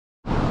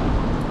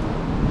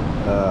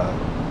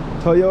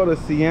Toyota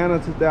Sienna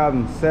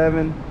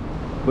 2007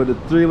 with a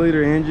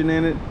 3-liter engine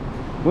in it.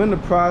 We're in the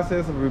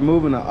process of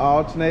removing the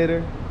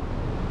alternator.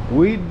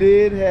 We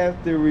did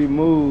have to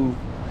remove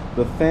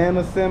the fan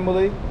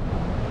assembly.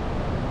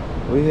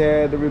 We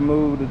had to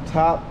remove the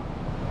top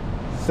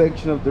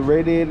section of the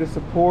radiator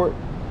support,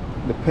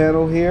 the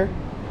panel here.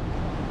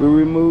 We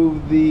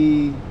removed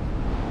the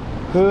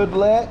hood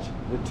latch,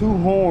 the 2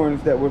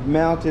 horns that were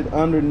mounted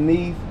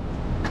underneath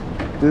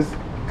this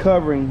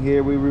covering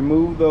here. We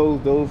removed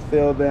those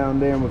fell down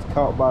there and was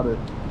caught by the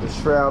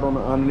shroud on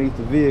underneath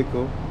the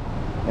vehicle.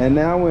 And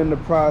now we're in the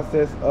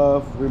process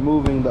of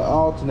removing the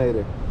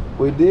alternator.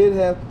 We did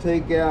have to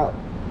take out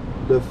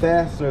the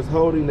fasteners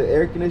holding the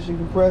air conditioning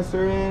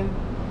compressor in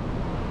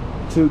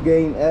to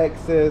gain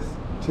access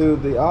to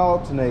the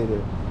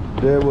alternator.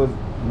 There was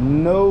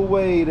no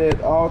way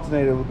that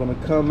alternator was going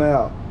to come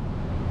out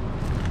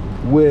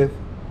with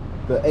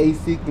the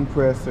AC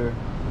compressor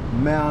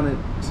mounted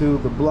to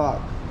the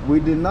block. We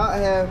did not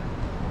have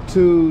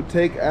to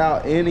take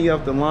out any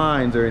of the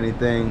lines or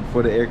anything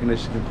for the air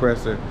conditioning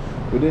compressor.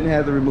 We didn't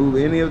have to remove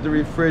any of the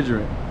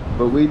refrigerant,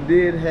 but we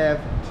did have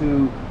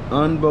to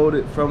unbolt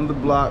it from the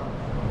block,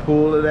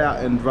 pull it out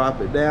and drop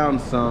it down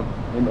some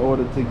in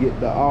order to get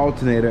the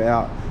alternator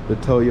out, the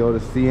Toyota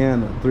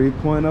Sienna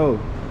 3.0.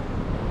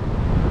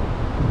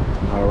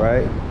 All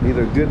right, these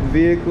are good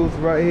vehicles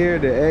right here.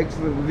 They're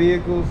excellent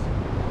vehicles.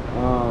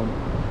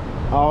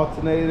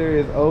 Alternator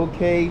is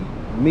okay,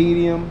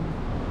 medium,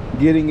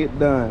 getting it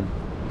done.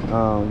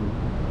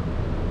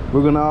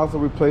 We're gonna also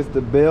replace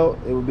the belt.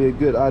 It would be a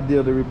good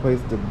idea to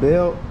replace the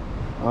belt.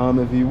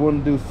 If you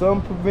want to do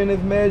some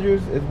preventive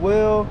measures as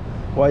well,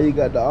 while you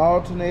got the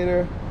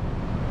alternator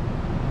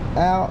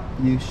out,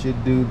 you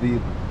should do the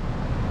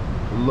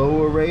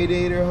lower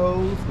radiator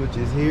hose, which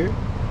is here,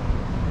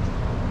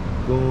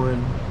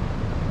 going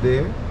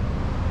there,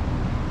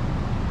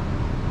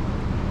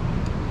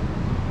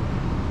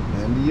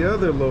 and the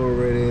other lower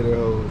radiator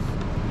hose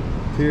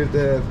appears to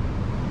have,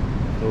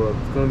 well,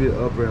 it's going to be the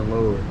upper and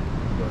lower,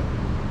 but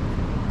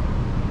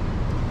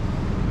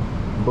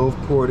both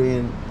poured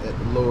in at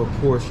the lower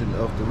portion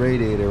of the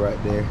radiator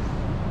right there.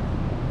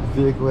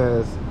 The vehicle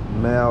has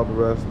mild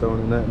rust on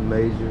it, nothing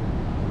major.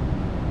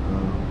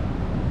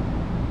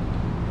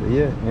 But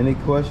yeah, any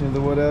questions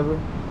or whatever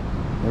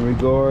in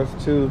regards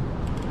to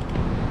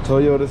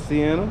Toyota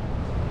Sienna,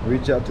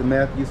 reach out to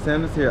Matthew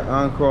Sanders here at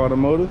Encore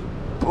Automotive.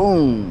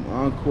 Boom,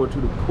 Encore to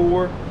the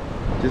core.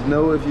 Just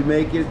know if you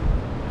make it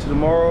to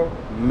tomorrow,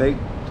 make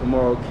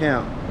tomorrow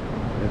count.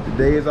 If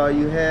today is all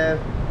you have,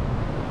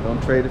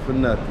 don't trade it for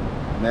nothing.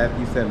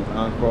 Matthew Sanders,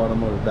 Encore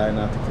Automotive,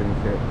 Diagnostics and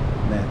Repair.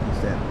 Matthew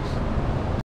Sanders.